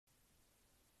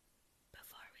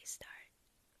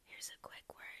here's a quick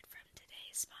word from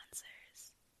today's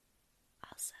sponsors.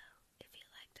 Also, if you'd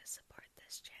like to support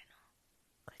this channel,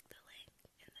 click the link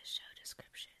in the show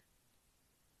description.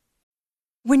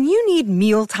 When you need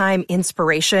mealtime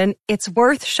inspiration, it's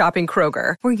worth shopping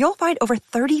Kroger, where you'll find over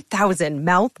 30,000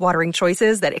 mouth-watering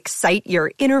choices that excite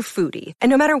your inner foodie. And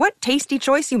no matter what tasty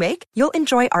choice you make, you'll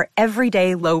enjoy our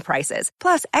everyday low prices,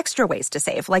 plus extra ways to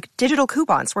save, like digital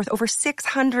coupons worth over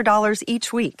 $600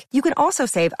 each week. You can also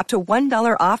save up to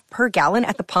 $1 off per gallon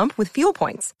at the pump with fuel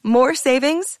points. More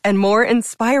savings and more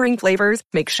inspiring flavors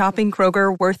make shopping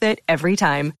Kroger worth it every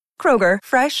time. Kroger,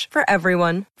 fresh for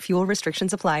everyone. Fuel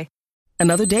restrictions apply.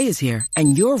 Another day is here,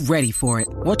 and you're ready for it.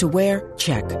 What to wear?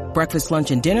 Check. Breakfast, lunch,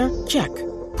 and dinner? Check.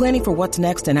 Planning for what's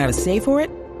next and how to save for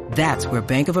it? That's where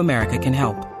Bank of America can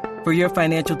help. For your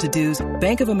financial to-dos,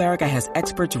 Bank of America has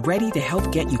experts ready to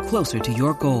help get you closer to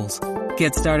your goals.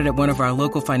 Get started at one of our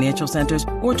local financial centers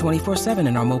or 24/7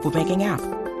 in our mobile banking app.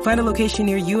 Find a location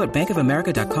near you at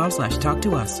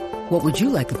bankofamerica.com/talktous. What would you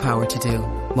like the power to do?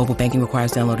 Mobile banking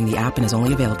requires downloading the app and is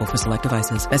only available for select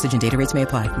devices. Message and data rates may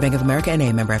apply. Bank of America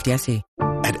N.A., member FDIC.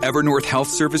 At Evernorth Health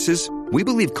Services, we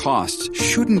believe costs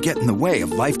shouldn't get in the way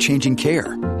of life-changing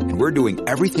care, and we're doing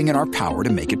everything in our power to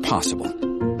make it possible.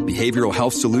 Behavioral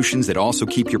health solutions that also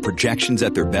keep your projections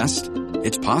at their best?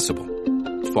 It's possible.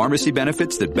 Pharmacy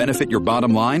benefits that benefit your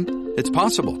bottom line? It's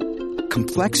possible.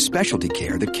 Complex specialty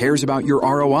care that cares about your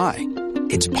ROI?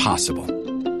 It's possible.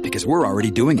 Because we're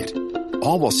already doing it.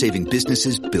 All while saving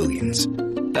businesses billions.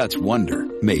 That's Wonder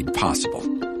made possible.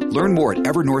 Learn more at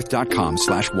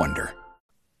evernorth.com/wonder.